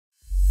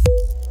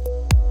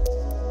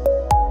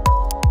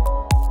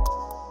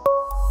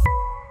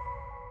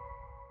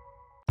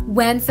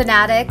When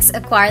Fanatics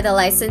acquired the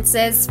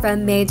licenses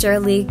from Major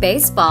League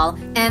Baseball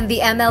and the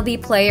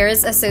MLB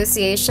Players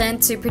Association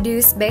to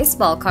produce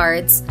baseball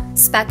cards,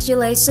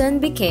 speculation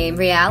became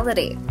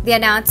reality. The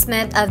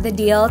announcement of the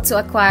deal to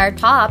acquire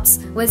Topps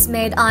was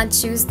made on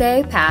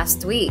Tuesday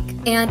past week,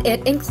 and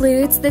it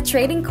includes the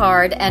trading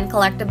card and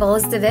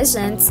collectibles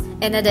divisions,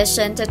 in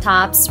addition to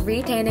Topps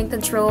retaining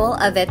control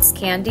of its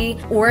candy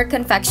or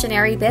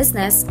confectionery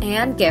business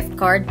and gift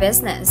card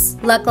business.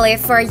 Luckily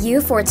for you,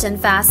 Fortune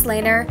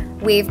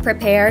Fastlane, we've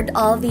prepared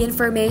all the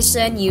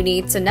information you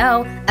need to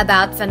know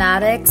about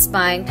Fanatics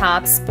buying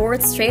Topps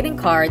sports trading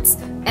cards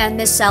and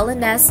Michelle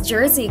and Ness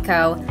Jersey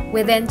Co.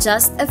 within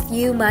just a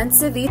few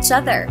months of each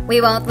other.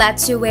 We won't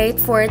let you wait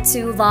for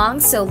too long,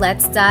 so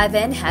let's dive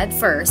in head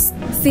first.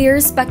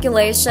 Fierce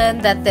speculation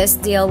that this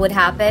deal would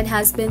happen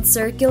has been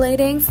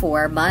circulating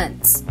for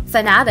months.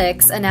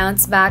 Fanatics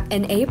announced back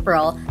in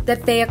April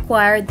that they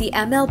acquired the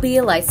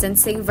MLB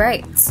licensing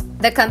rights.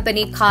 The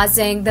company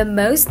causing the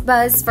most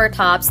buzz for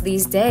Topps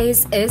these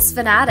days is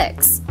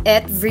Fanatics.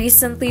 It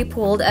recently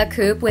pulled a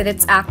coup with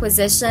its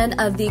acquisition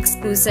of the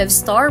exclusive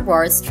Star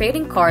Wars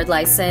trading card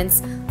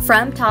license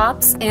from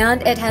Topps,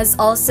 and it has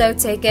also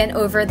taken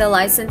over the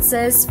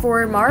licenses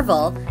for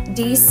Marvel,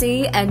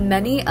 DC, and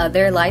many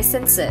other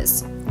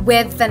licenses.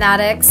 With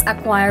Fanatics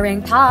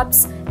acquiring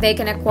Topps, they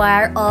can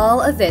acquire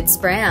all of its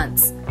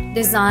brands,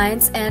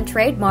 designs, and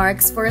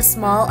trademarks for a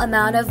small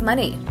amount of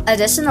money.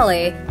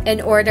 Additionally, in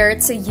order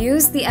to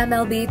use the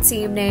MLB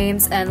team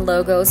names and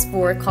logos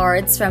for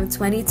cards from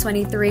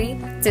 2023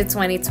 to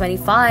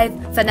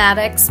 2025,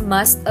 Fanatics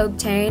must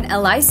obtain a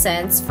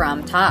license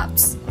from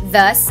Topps.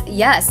 Thus,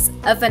 yes,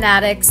 a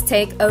Fanatics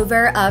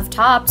takeover of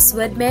Topps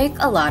would make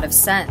a lot of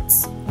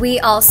sense. We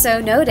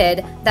also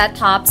noted that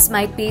Topps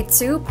might be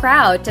too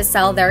proud to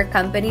sell their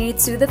company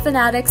to the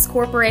Fanatics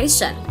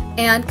Corporation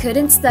and could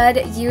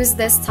instead use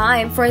this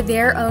time for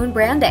their own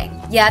branding.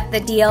 Yet the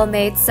deal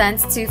made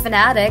sense to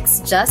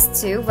Fanatics just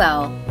too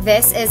well.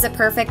 This is a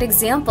perfect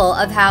example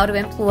of how to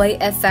employ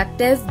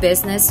effective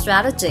business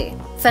strategy.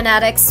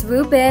 Fanatics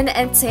swoop in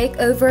and take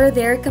over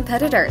their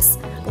competitors,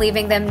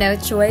 leaving them no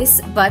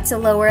choice but to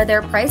lower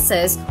their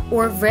prices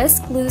or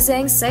risk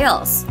losing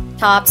sales.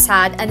 Topps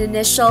had an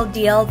initial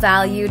deal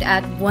valued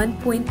at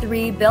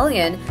 $1.3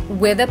 billion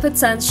with a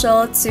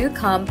potential to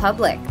come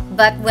public.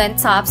 But when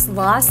Topps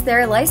lost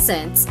their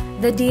license,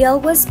 the deal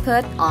was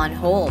put on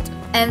hold.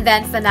 And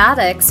then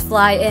Fanatics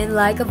fly in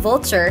like a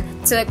vulture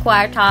to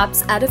acquire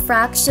Topps at a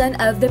fraction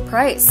of the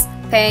price,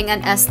 paying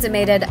an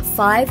estimated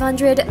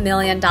 $500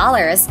 million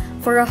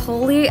for a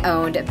wholly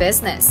owned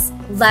business.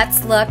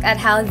 Let's look at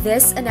how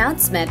this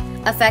announcement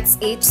affects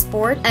each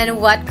sport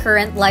and what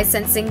current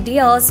licensing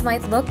deals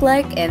might look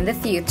like in the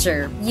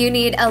future. You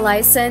need a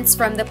license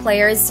from the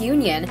Players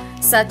Union,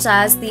 such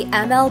as the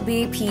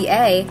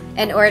MLBPA,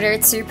 in order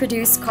to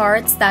produce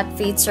cards that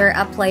feature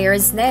a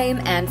player's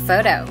name and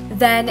photo.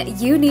 Then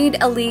you need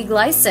a league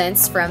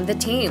license from the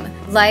team,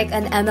 like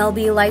an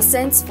MLB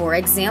license, for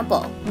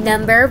example.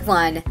 Number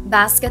 1.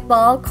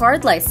 Basketball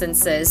card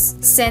licenses.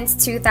 Since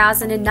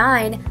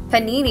 2009,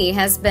 Panini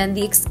has been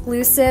the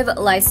exclusive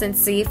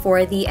licensee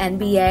for the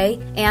NBA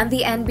and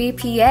the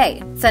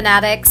NBPA.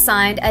 Fanatics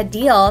signed a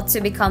deal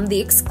to become the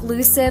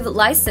exclusive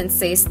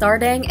licensee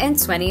starting in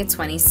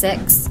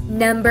 2026.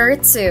 Number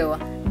 2.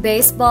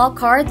 Baseball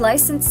card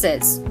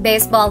licenses.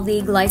 Baseball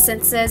league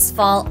licenses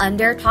fall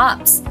under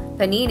Topps,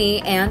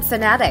 Panini, and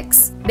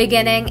Fanatics.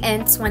 Beginning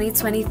in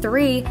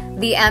 2023,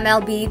 the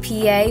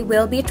MLBPA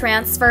will be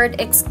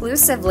transferred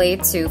exclusively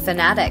to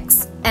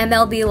Fanatics.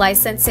 MLB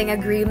licensing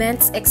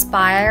agreements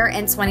expire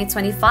in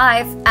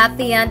 2025 at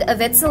the end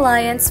of its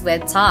alliance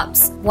with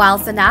Topps, while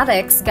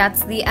Fanatics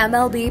gets the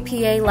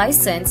MLBPA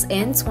license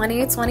in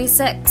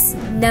 2026.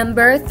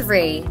 Number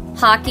 3.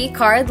 Hockey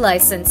card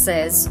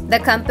licenses. The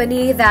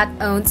company that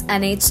owns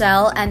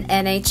NHL and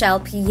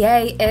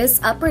NHLPA is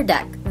Upper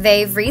Deck.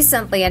 They've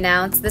recently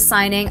announced the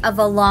signing of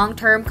a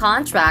long-term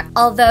contract,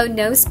 although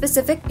no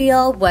specific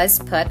deal was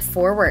put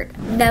forward.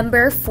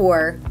 Number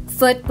 4.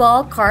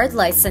 Football card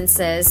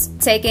licenses.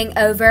 Taking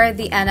over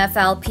the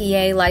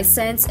NFLPA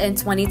license in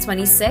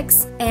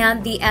 2026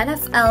 and the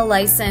NFL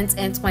license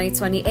in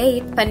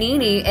 2028,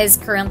 Panini is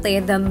currently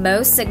the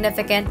most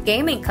significant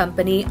gaming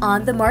company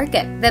on the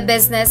market. The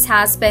business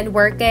has been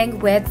working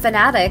with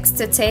Fanatics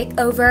to take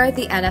over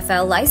the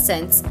NFL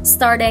license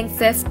starting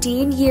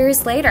 15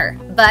 years later,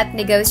 but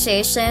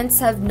negotiations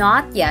have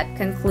not yet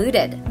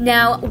concluded.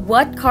 Now,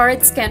 what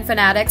cards can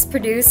Fanatics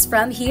produce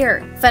from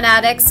here?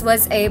 Fanatics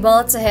was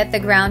able to hit the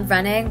ground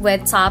running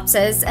with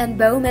Topps's and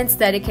Bowman's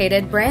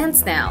dedicated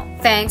brands now.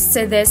 Thanks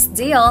to this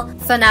deal,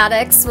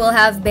 Fanatics will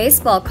have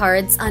baseball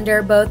cards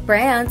under both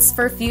brands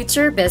for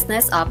future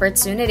business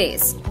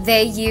opportunities.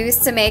 They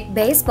used to make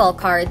baseball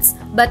cards,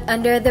 but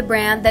under the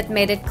brand that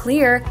made it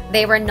clear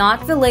they were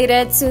not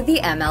related to the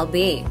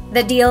MLB.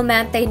 The deal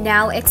meant they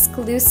now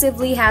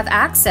exclusively have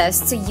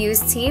access to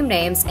use team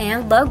names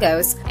and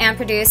logos and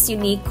produce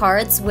unique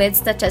cards with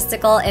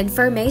statistical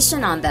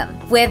information on them.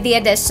 With the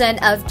addition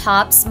of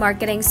Topps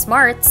marketing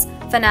smarts,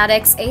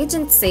 Fanatics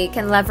agency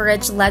can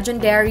leverage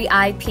legendary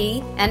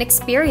IP and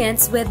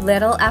experience with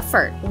little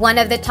effort. One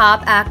of the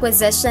top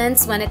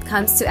acquisitions when it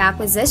comes to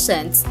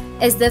acquisitions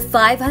is the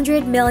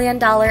 $500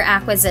 million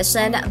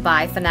acquisition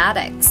by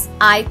Fanatics.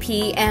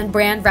 IP and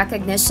brand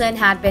recognition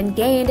had been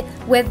gained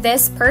with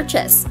this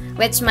purchase,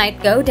 which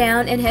might go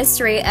down in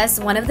history as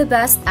one of the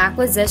best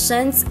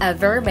acquisitions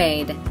ever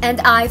made.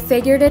 And I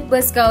figured it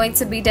was going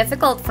to be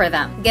difficult for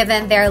them,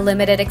 given their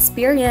limited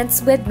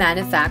experience with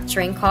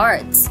manufacturing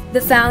cards.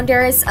 The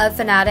founders of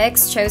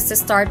Fanatics chose to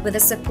start with a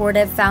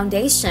supportive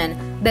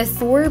foundation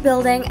before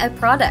building a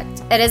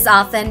product. It is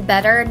often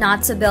better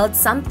not to build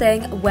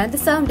something when the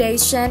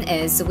foundation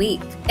is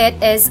weak.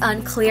 It is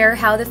unclear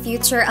how the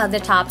future of the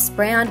Topps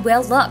brand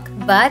will look,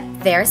 but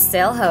there's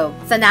still hope.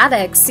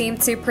 Fanatics seem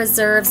to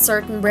preserve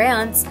certain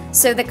brands,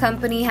 so the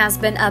company has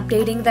been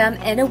updating them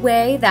in a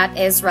way that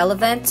is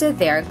relevant to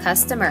their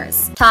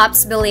customers.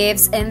 Topps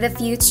believes in the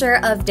future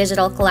of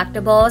digital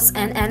collectibles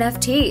and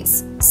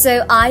NFTs,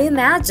 so I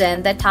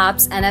imagine that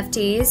Topps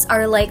NFTs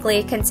are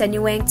likely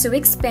continuing to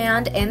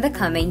expand in the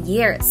coming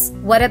years.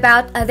 What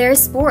about other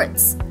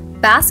sports?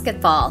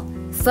 Basketball,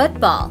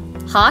 football,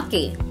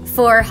 hockey.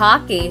 For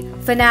hockey,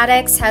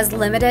 Fanatics has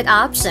limited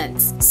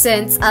options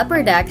since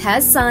Upper Deck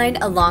has signed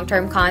a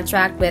long-term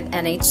contract with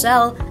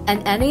NHL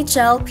and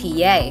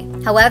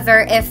NHLPA.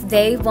 However, if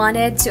they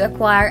wanted to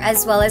acquire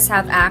as well as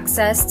have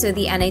access to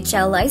the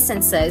NHL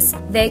licenses,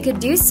 they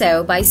could do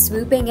so by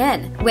swooping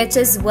in, which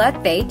is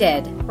what they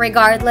did.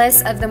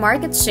 Regardless of the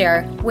market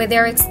share, with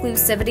their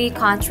exclusivity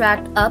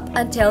contract up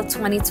until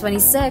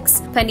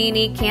 2026,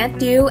 Panini can't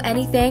do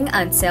anything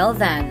until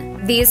then.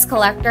 These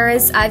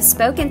collectors I've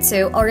spoken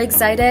to are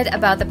excited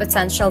about the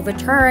potential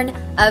return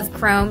of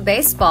Chrome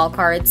baseball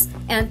cards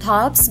and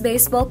Topps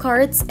baseball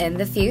cards in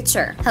the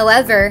future.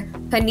 However,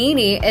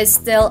 Panini is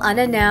still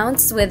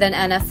unannounced with an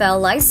NFL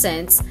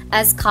license,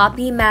 as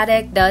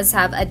Copymatic does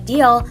have a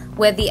deal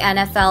with the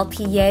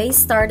NFLPA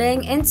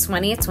starting in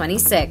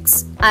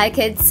 2026. I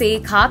could see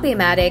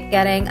Copymatic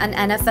getting an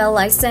NFL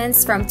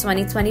license from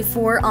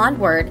 2024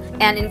 onward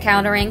and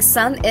encountering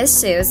some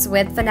issues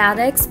with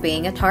Fanatics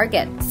being a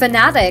target.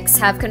 Fanatics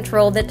have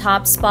controlled the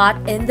top spot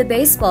in the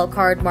baseball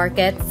card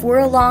market for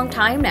a long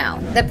time now.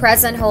 The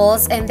present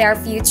holes in their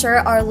future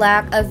are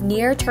lack of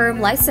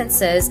near-term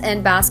licenses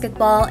in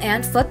basketball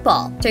and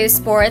football, two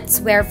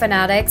sports where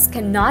Fanatics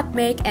cannot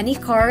make any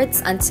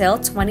cards until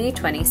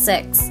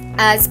 2026.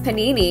 As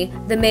Panini,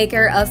 the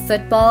maker of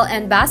football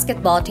and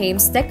basketball team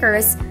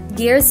stickers,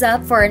 gears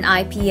up for an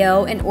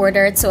IPO in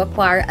order to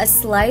acquire a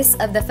slice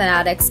of the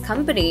Fanatics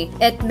company,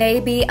 it may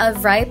be a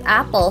ripe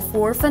apple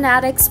for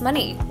Fanatics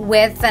money.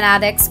 With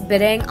Fanatics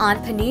bidding on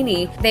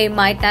Panini, they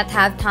might not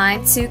have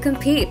time to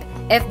compete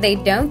if they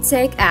don't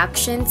take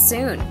action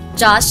soon.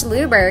 Josh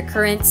Luber,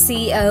 current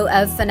CEO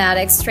of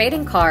Fanatics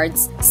Trading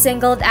Cards,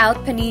 singled out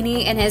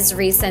Panini in his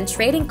recent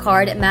trading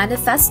card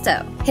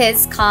manifesto.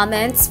 His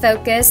comments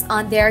focused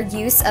on their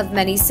use of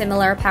many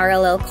similar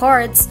parallel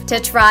cards to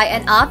try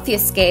and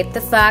obfuscate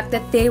the fact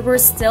that they were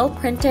still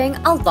printing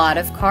a lot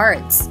of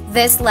cards.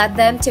 This led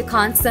them to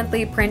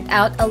constantly print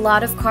out a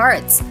lot of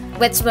cards,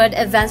 which would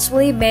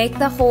eventually make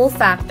the whole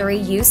factory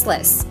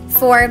useless.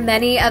 For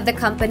many of the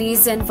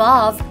companies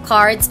involved,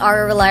 cards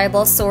are a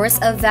reliable source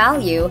of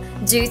value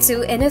due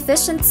to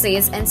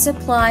inefficiencies in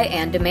supply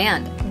and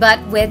demand. But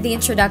with the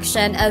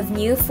introduction of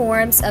new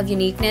forms of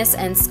uniqueness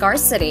and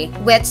scarcity,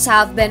 which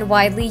have been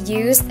widely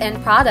used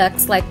in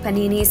products like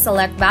Panini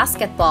Select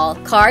Basketball,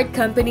 card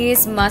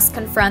companies must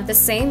confront the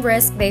same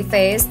risk they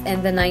faced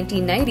in the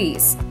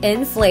 1990s: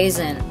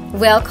 inflation.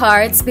 Will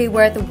cards be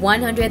worth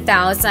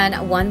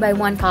 100,000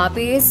 one-by-one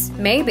copies?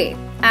 Maybe.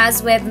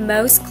 As with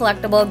most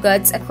collectible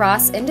goods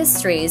across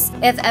industries,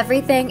 if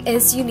everything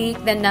is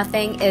unique, then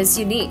nothing is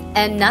unique,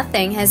 and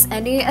nothing has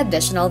any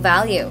additional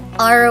value.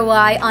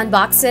 ROI on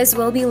boxes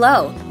will be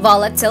low,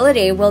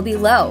 volatility will be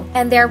low,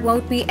 and there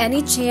won't be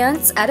any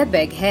chance at a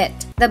big hit.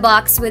 The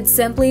box would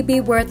simply be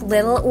worth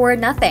little or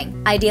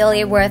nothing,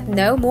 ideally worth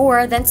no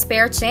more than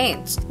spare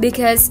change,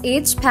 because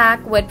each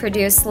pack would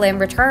produce slim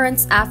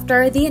returns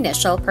after the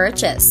initial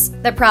purchase.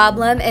 The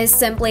problem is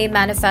simply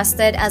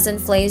manifested as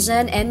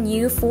inflation in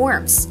new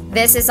forms.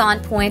 This is on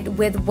point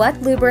with what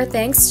Luber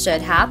thinks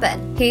should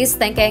happen. He's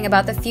thinking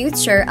about the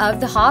future of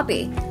the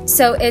hobby,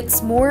 so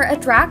it's more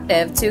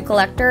attractive to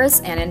collectors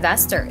and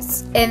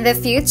investors. In the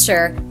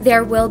future,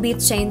 there will be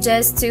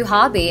changes to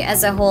hobby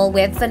as a whole,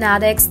 with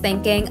Fanatics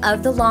thinking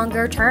of the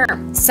longer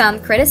term. Some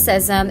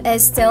criticism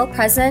is still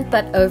present,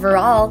 but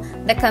overall,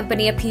 the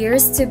company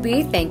appears to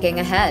be thinking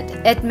ahead.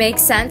 It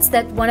makes sense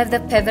that one of the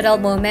pivotal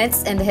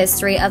moments in the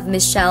history of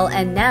Michelle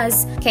and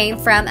Ness came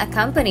from a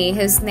company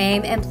whose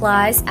name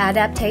implies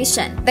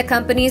adaptation. The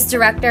company's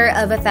director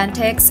of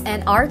Authentics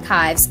and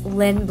Archives,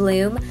 Lynn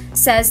Bloom,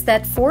 says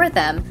that for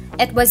them,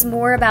 it was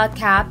more about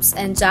caps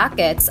and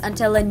jackets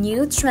until a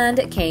new trend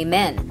came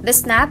in, the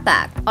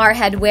snapback. Our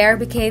headwear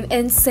became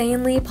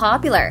insanely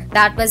popular.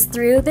 That was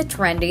through the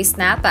trendy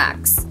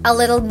snapbacks. A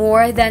little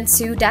more than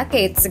 2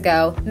 decades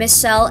ago,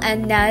 Michelle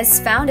and Ness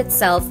found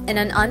itself in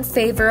an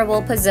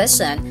unfavorable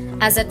position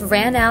as it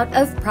ran out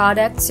of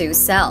product to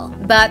sell.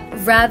 But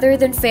rather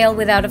than fail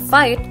without a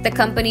fight, the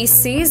company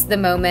seized the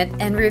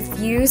moment and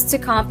refused to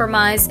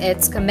compromise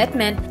its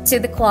commitment to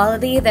the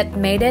quality that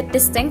made it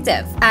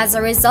distinctive. As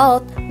a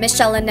result,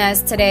 Michel &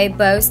 Ness today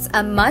boasts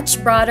a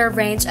much broader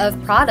range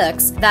of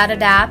products that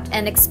adapt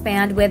and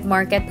expand with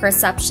market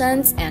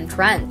perceptions and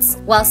trends,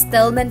 while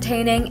still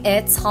maintaining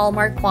its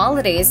hallmark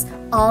qualities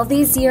all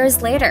these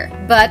years later.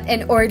 But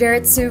in order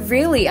to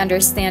really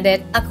understand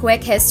it, a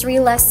quick history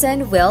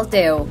lesson will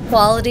do.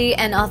 Quality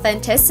and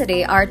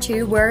authenticity are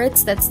two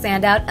words that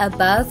stand out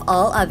above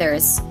all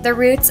others. The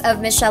roots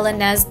of Michel &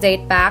 Ness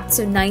date back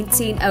to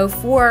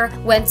 1904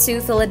 when two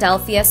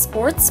Philadelphia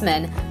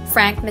sportsmen,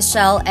 Frank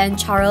Michel and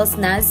Charles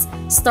Ness,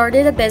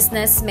 started a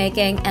business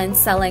making and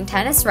selling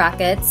tennis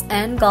rackets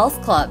and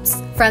golf clubs.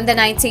 From the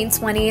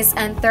 1920s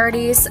and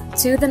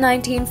 30s to the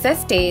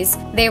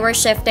 1950s, they were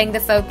shifting the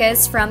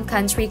focus from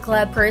country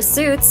club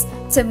pursuits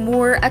to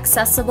more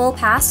accessible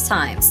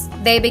pastimes.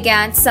 They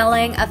began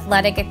selling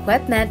athletic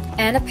equipment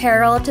and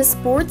apparel to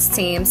sports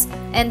teams,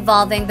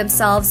 involving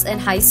themselves in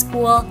high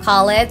school,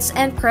 college,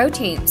 and pro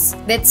teams.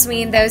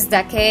 Between those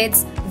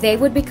decades, they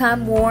would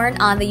become worn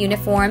on the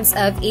uniforms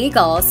of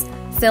Eagles,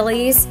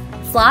 Phillies,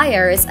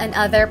 Flyers, and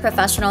other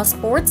professional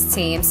sports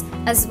teams,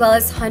 as well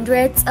as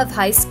hundreds of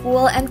high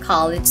school and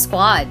college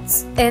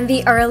squads. In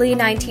the early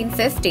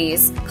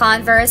 1950s,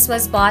 Converse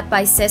was bought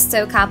by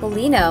Sisto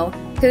Capolino,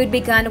 who'd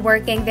begun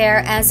working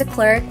there as a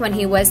clerk when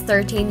he was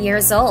 13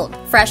 years old,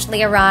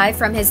 freshly arrived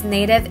from his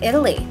native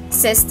Italy.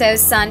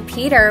 Sisto's son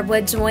Peter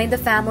would join the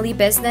family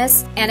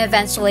business and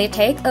eventually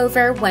take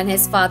over when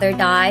his father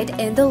died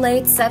in the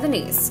late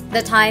 70s.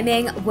 The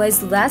timing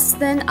was less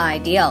than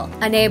ideal.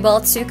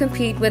 Unable to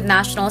compete with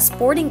national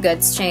sporting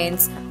goods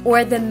chains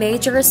or the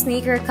major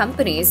sneaker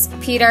companies,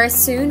 Peter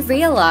soon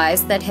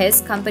realized that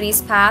his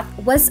company's path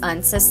was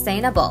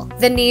unsustainable.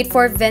 The need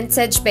for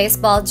vintage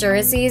baseball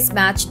jerseys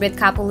matched with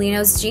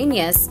Capolino's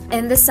genius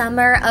in the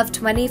summer of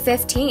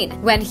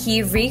 2015 when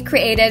he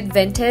recreated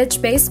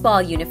vintage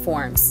baseball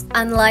uniforms.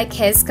 Unlike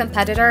his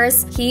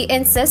competitors, he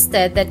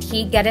insisted that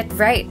he get it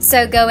right,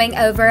 so going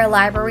over a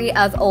library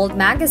of old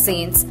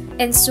magazines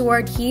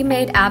ensured he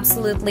made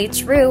absolutely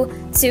true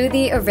to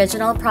the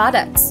original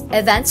products.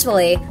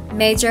 Eventually,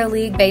 Major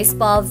League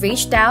Baseball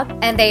reached out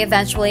and they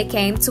eventually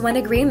came to an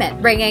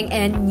agreement, bringing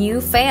in new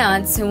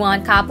fans who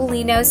want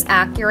Capolino's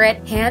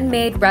accurate,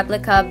 handmade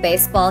replica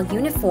baseball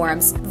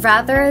uniforms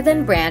rather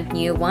than brand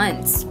new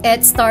ones.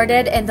 It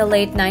started in the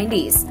late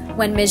 90s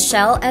when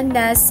Michel &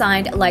 Ness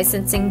signed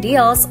licensing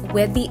deals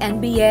with the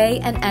NBA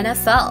and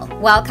NFL.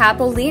 While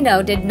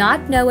Capolino did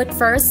not know at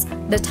first,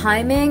 the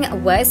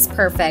timing was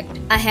perfect.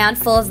 A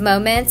handful of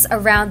moments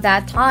around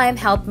that time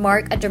helped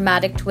mark a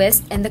dramatic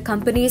twist in the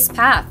company's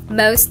path,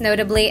 most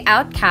notably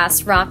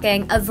Outkast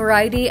rocking a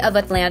variety of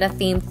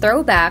Atlanta-themed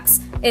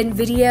throwbacks in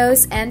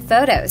videos and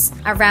photos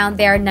around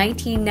their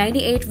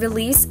 1998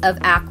 release of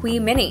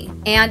Acqui Mini,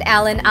 and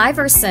Allen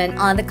Iverson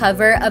on the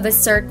cover of a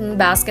certain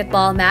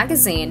basketball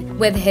magazine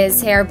with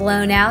his hair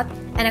blown out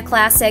and a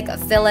classic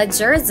Phila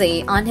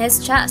jersey on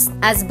his chest.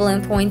 As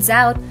Bloom points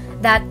out,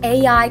 that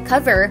AI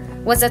cover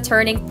was a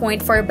turning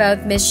point for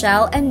both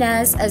Michel &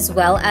 Ness as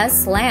well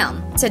as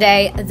Slam.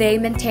 Today, they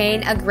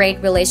maintain a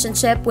great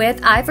relationship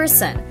with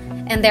Iverson,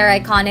 and their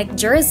iconic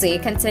jersey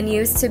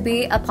continues to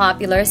be a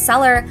popular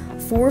seller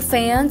for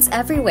fans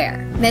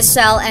everywhere.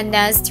 Michel &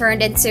 Ness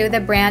turned into the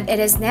brand it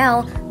is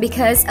now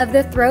because of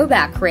the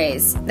throwback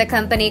craze. The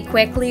company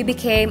quickly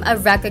became a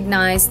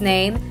recognized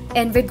name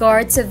in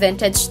regard to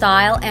vintage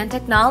style and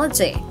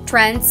technology.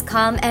 Trends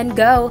come and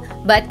go,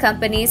 but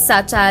companies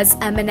such as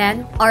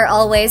M&N are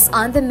always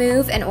on the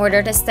move in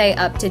order to stay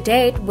up to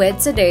date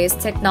with today's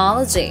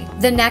technology.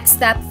 The next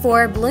step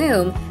for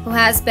Bloom, who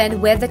has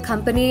been with the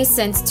company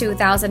since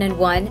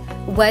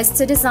 2001, was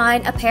to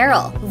design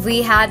apparel.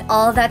 We had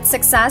all that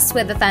success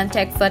with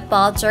authentic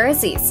football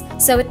jerseys,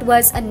 so it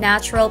was a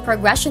natural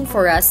progression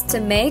for us to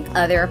make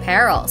other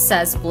apparel,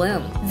 says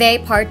Bloom. They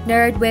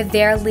partnered with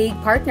their league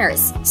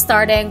partners,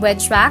 starting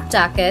with track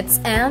jackets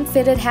and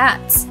fitted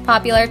hats.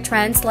 Popular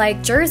trends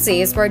like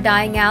jerseys were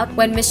dying out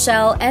when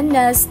Michel &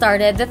 Ness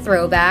started the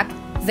throwback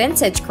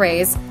vintage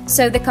craze,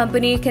 so the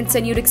company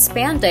continued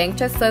expanding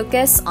to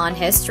focus on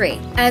history.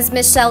 As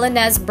Michel &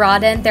 Ness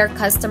broadened their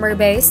customer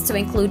base to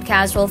include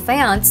casual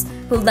fans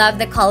who love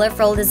the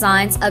colorful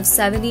designs of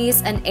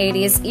 70s and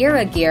 80s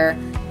era gear,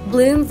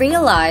 Bloom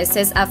realized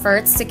his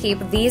efforts to keep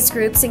these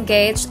groups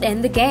engaged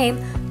in the game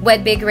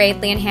would be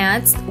greatly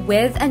enhanced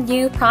with a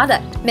new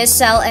product.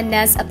 Michel &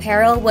 Ness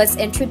apparel was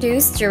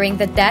introduced during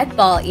the dead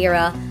ball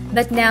era,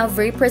 but now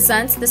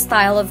represents the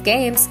style of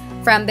games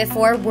from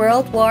before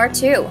World War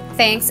II,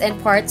 thanks in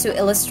part to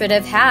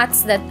illustrative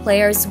hats that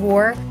players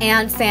wore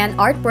and fan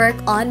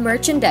artwork on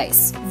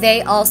merchandise.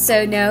 They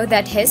also know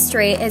that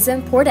history is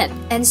important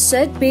and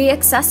should be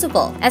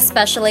accessible,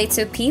 especially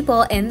to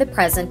people in the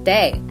present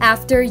day.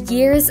 After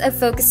years of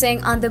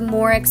focusing on the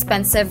more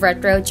expensive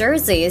retro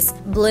jerseys,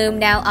 Bloom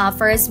now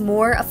offers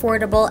more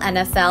affordable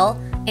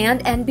NFL,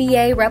 and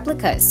NBA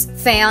replicas.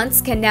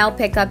 Fans can now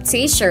pick up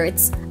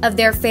t-shirts of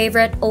their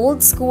favorite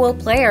old-school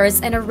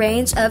players in a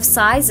range of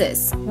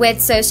sizes.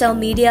 With social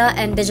media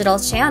and digital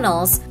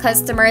channels,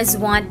 customers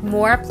want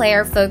more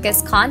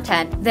player-focused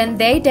content than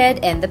they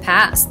did in the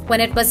past,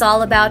 when it was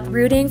all about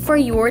rooting for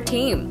your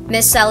team.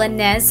 Michelle and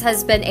Ness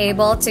has been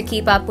able to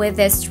keep up with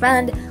this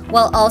trend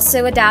while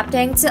also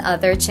adapting to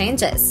other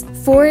changes.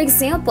 For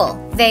example,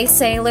 they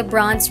say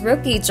LeBron's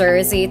rookie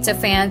jersey to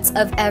fans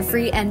of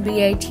every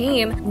NBA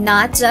team,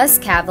 not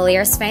just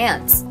Cavaliers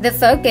fans. The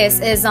focus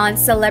is on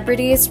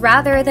celebrities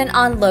rather than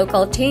on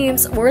local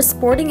teams or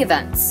sporting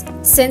events.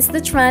 Since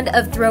the trend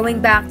of throwing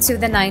back to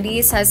the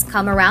 90s has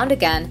come around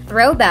again,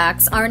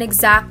 throwbacks aren't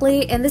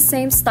exactly in the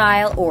same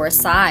style or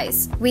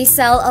size. We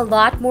sell a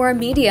lot more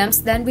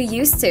mediums than we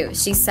used to,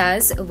 she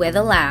says with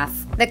a laugh.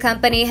 The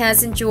company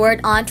has endured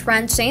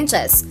on-trend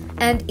changes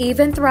and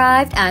even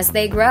thrived as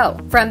they grow.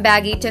 From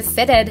baggy to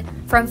fitted,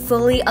 from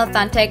fully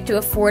authentic to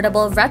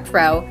affordable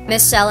retro,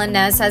 Michelle and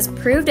Ness has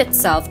proved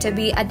itself to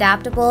be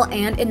adaptable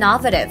and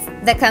innovative.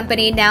 The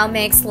company now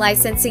makes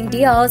licensing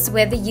deals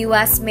with the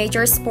U.S.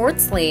 major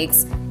sports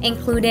leagues,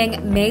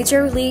 including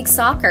Major League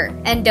Soccer.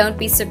 And don't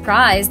be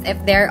surprised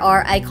if there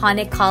are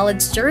iconic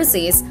college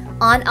jerseys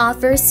on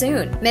offer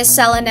soon.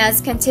 Michelle and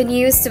Ness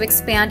continues to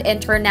expand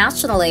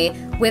internationally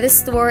with a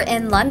store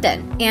in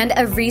London and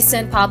a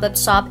recent pop-up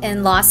shop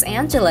in Los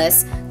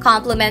Angeles,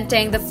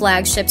 complementing the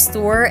flagship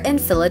store in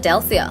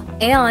Philadelphia.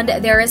 And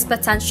there is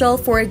potential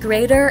for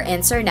greater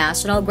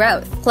international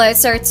growth.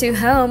 Closer to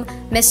home,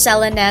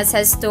 Michelle and Ness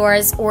has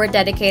stores or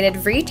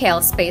dedicated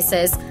retail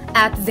spaces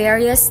at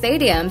various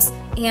stadiums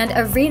and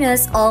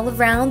arenas all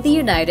around the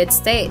United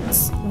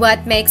States.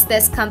 What makes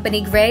this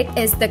company great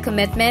is the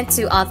commitment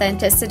to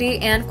authenticity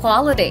and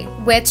quality,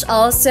 which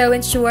also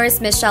ensures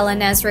Michelle and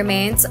Ness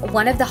remains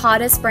one of the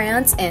hottest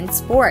brands in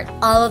sport.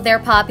 All of their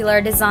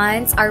popular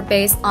designs are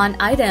based on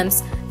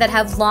items that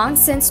have long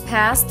since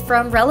passed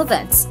from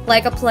relevance,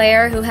 like a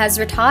player who has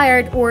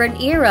retired or an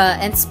era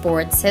in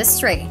sports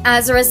history.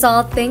 As a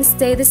result, things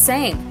stay the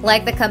same,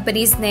 like the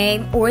company's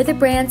name or the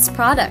brand's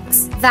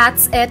products.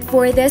 That's it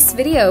for this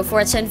video,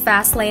 Fortune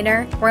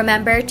Fastlane.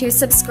 Remember to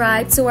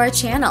subscribe to our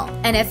channel.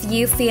 And if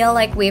you feel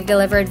like we've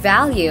delivered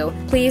value,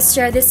 please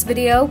share this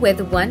video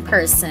with one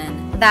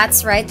person.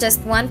 That's right,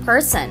 just one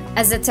person,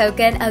 as a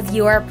token of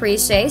your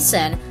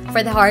appreciation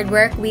for the hard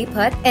work we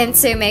put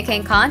into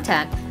making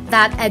content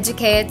that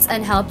educates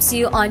and helps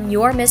you on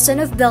your mission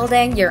of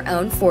building your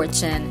own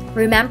fortune.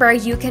 Remember,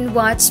 you can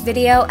watch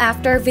video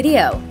after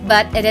video,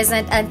 but it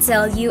isn't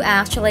until you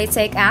actually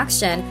take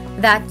action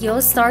that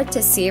you'll start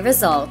to see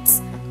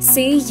results.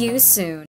 See you soon.